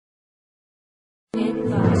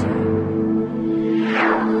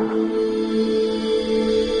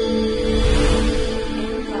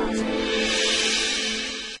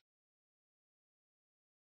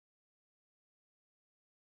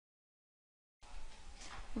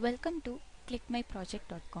Welcome to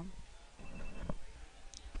clickmyproject.com.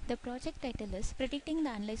 The project title is Predicting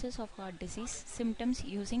the Analysis of Heart Disease Symptoms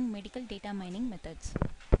Using Medical Data Mining Methods.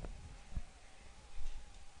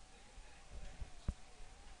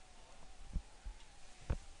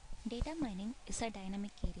 Data mining is a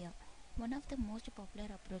dynamic area. One of the most popular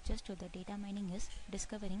approaches to the data mining is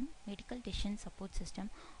discovering medical decision support system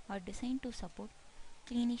or designed to support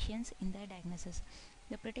clinicians in their diagnosis.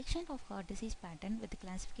 The prediction of heart disease pattern with the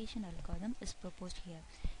classification algorithm is proposed here.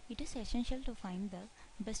 It is essential to find the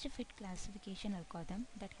best fit classification algorithm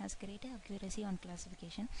that has greater accuracy on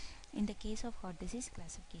classification in the case of heart disease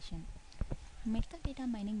classification. Medical data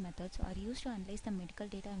mining methods are used to analyze the medical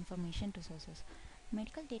data information resources.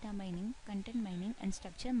 Medical data mining, content mining, and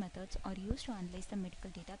structure methods are used to analyze the medical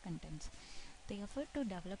data contents. The effort to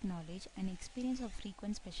develop knowledge and experience of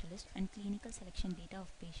frequent specialist and clinical selection data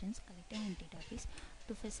of patients collected in database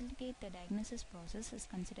to facilitate the diagnosis process is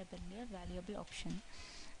considerably a valuable option.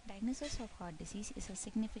 Diagnosis of heart disease is a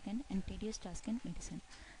significant and tedious task in medicine.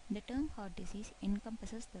 The term heart disease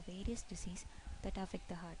encompasses the various diseases that affect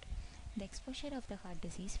the heart. The exposure of the heart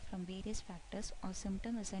disease from various factors or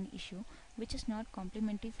symptoms is an issue which is not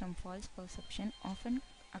complementary from false perception, often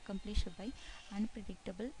accomplished by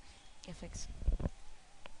unpredictable effects.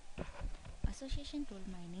 Association rule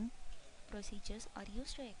mining procedures are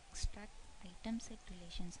used to extract item set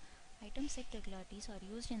relations. Item set regularities are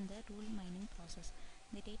used in the rule mining process.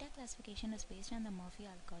 The data classification is based on the Murphy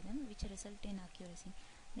algorithm, which results in accuracy.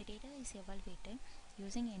 The data is evaluated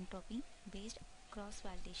using entropy based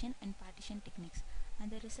cross-validation and partition techniques,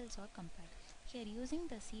 and the results are compared. Here, using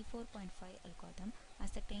the C4.5 algorithm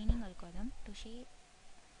as the training algorithm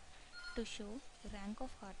to show rank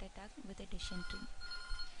of heart attack with a decision tree.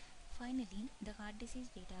 Finally, the heart disease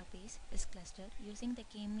database is clustered using the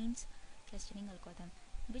k-means clustering algorithm,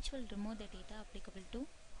 which will remove the data applicable to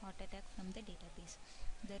heart attack from the database.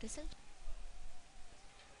 The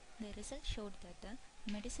result showed that the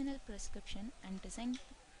medicinal prescription and design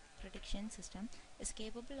prediction system is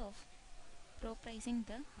capable of propricing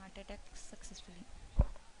the heart attack successfully.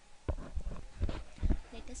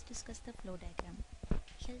 Let us discuss the flow diagram.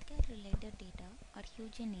 Healthcare related data are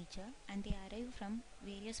huge in nature and they arrive from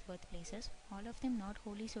various birthplaces, all of them not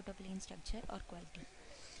wholly suitable in structure or quality.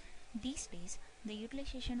 These days, the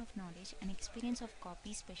utilization of knowledge and experience of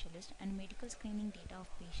copy specialists and medical screening data of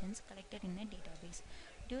patients collected in a database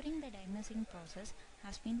during the diagnosing process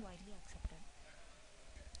has been widely accepted.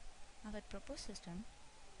 Our proposed system,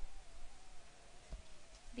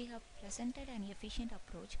 we have presented an efficient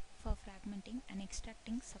approach for fragmenting and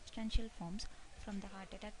extracting substantial forms from the heart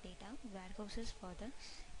attack data warehouses for the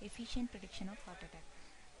efficient prediction of heart attack.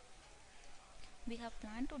 We have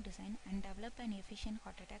planned to design and develop an efficient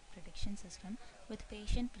heart attack prediction system with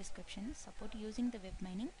patient prescription support using the web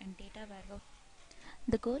mining and data warehouse.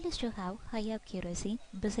 The goal is to have high accuracy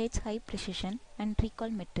besides high precision and recall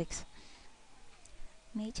metrics.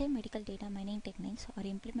 Major medical data mining techniques are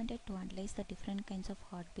implemented to analyze the different kinds of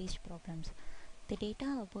heart-based problems. The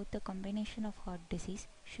data about the combination of heart disease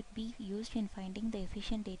should be used in finding the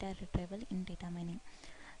efficient data retrieval in data mining.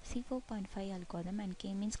 C4.5 algorithm and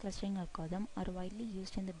k-means clustering algorithm are widely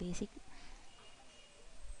used in the basic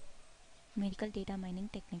medical data mining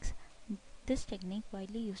techniques. This technique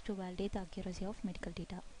widely used to validate the accuracy of medical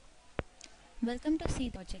data. Welcome to C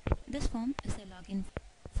project. This form is a login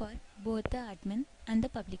for both the admin and the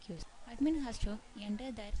public user. Admin has to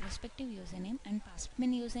enter their respective username and password.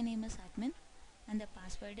 Admin username is admin and the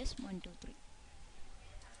password is 123.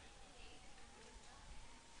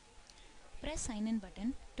 Press sign in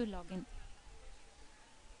button to log in.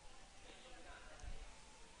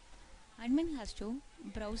 Admin has to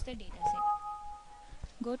browse the dataset.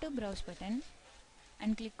 Go to browse button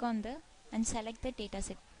and click on and select the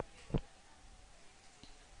dataset.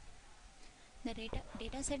 The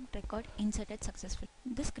dataset record inserted successfully.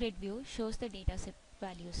 This grid view shows the dataset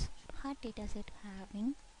values. Heart dataset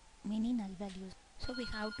having many null values, so we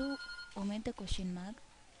have to omit the question mark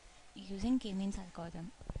using k-means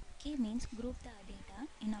algorithm. K-means group the data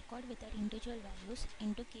in accord with their individual values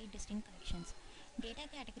into k distinct collections. Data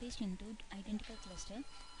categorized into identical cluster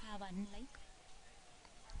have unlike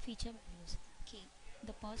feature values. K.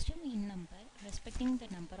 The positive in number respecting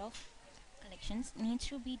the number of collections needs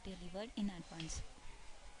to be delivered in advance.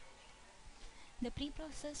 The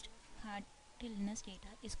pre-processed heart illness data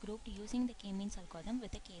is grouped using the k-means algorithm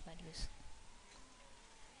with the k values.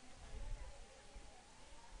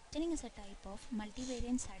 Clustering is a type of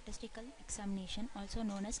multivariate statistical examination, also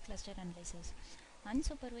known as cluster analysis.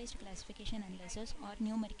 Unsupervised classification analysis or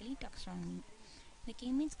numerically taxonomy. The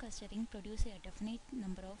k-means clustering produces a definite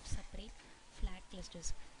number of separate, flat,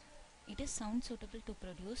 clusters. It is sound suitable to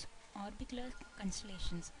produce orbicular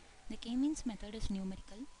constellations. The k-means method is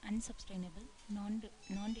numerical, unsustainable,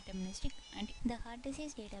 non-deterministic, and the heart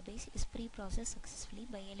disease database is pre-processed successfully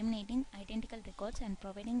by eliminating identical records and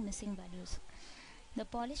providing missing values. The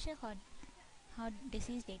polished heart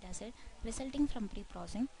disease dataset resulting from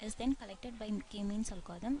pre-processing is then collected by k-means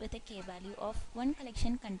algorithm with a k-value of one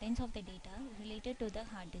collection contents of the data related to the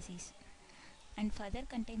heart disease and further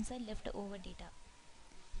contains the leftover data.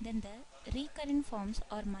 Then the recurrent forms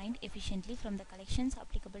are mined efficiently from the collections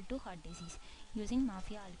applicable to heart disease using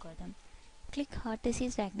Mafia algorithm. Click Heart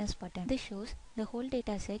Disease Diagnose button. This shows the whole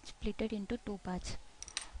dataset splitted into two parts.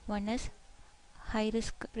 One is high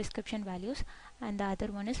risk prescription values and the other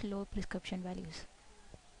one is low prescription values.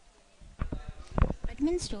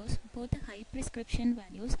 Admin stores both the high prescription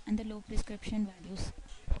values and the low prescription values.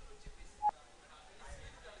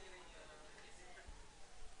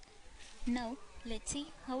 Now let's see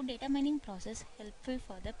how data mining process helpful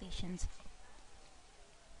for the patients.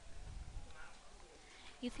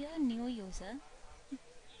 If you are a new user,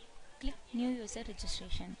 click New User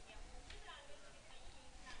Registration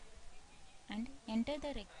and enter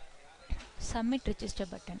the Submit Register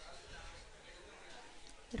button.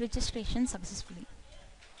 Registration successfully.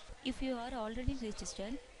 If you are already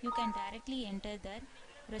registered, you can directly enter the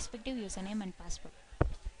respective username and password.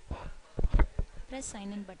 Press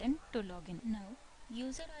Sign In button to log in. Now,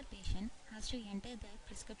 user or patient has to enter their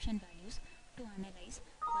prescription values to analyze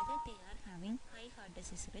whether they are having high heart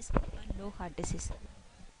disease risk or low heart disease.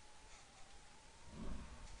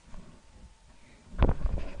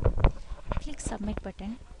 Click Submit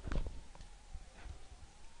button.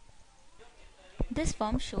 This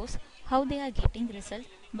form shows how they are getting results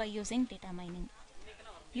by using data mining.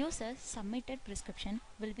 User's submitted prescription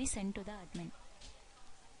will be sent to the admin.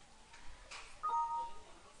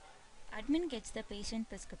 Admin gets the patient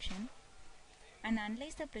prescription and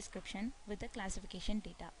analyze the prescription with the classification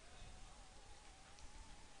data.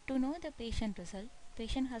 To know the patient result,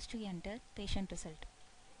 patient has to enter patient result.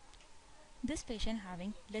 This patient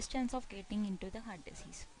having less chance of getting into the heart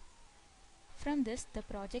disease. From this, the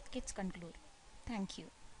project gets concluded. Thank you.